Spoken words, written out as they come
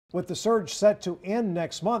With the surge set to end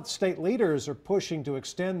next month, state leaders are pushing to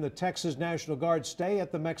extend the Texas National Guard stay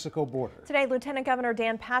at the Mexico border. Today, Lieutenant Governor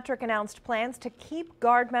Dan Patrick announced plans to keep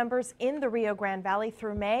Guard members in the Rio Grande Valley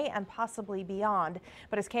through May and possibly beyond.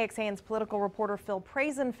 But as KXAN's political reporter Phil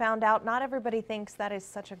Prazen found out, not everybody thinks that is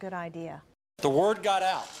such a good idea. The word got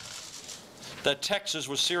out that Texas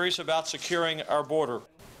was serious about securing our border.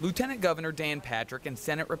 Lieutenant Governor Dan Patrick and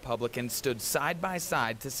Senate Republicans stood side by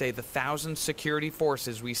side to say the 1,000 security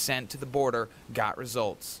forces we sent to the border got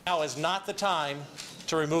results. Now is not the time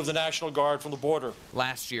to remove the National Guard from the border.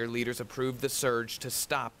 Last year, leaders approved the surge to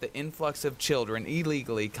stop the influx of children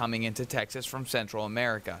illegally coming into Texas from Central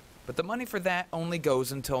America. But the money for that only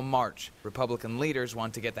goes until March. Republican leaders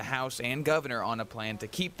want to get the House and governor on a plan to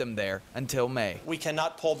keep them there until May. We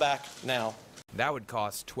cannot pull back now. That would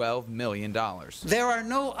cost $12 million. There are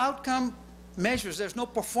no outcome measures. There's no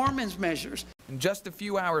performance measures. And just a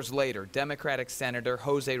few hours later, Democratic Senator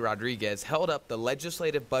Jose Rodriguez held up the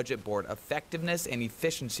Legislative Budget Board Effectiveness and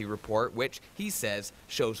Efficiency Report, which he says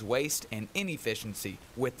shows waste and inefficiency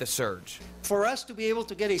with the surge. For us to be able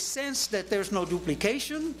to get a sense that there's no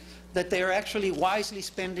duplication, that they are actually wisely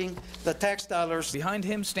spending the tax dollars. Behind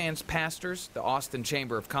him stands pastors, the Austin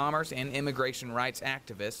Chamber of Commerce, and immigration rights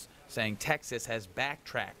activists, saying Texas has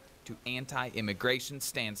backtracked to anti-immigration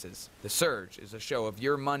stances. The surge is a show of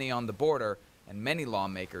your money on the border, and many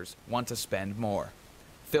lawmakers want to spend more.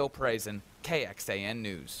 Phil Prazen, KXAN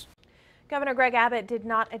News. Governor Greg Abbott did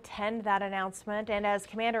not attend that announcement, and as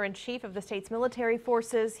commander-in-chief of the state's military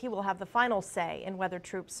forces, he will have the final say in whether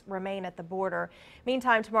troops remain at the border.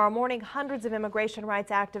 Meantime, tomorrow morning, hundreds of immigration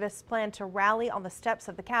rights activists plan to rally on the steps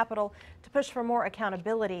of the Capitol to push for more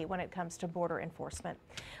accountability when it comes to border enforcement.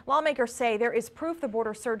 Lawmakers say there is proof the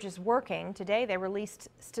border surge is working. Today, they released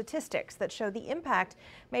statistics that show the impact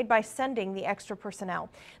made by sending the extra personnel.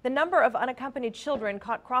 The number of unaccompanied children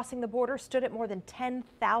caught crossing the border stood at more than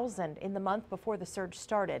 10,000 in the month before the surge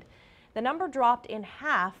started. The number dropped in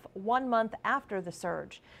half 1 month after the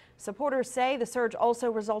surge. Supporters say the surge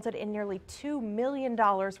also resulted in nearly $2 million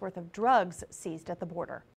worth of drugs seized at the border.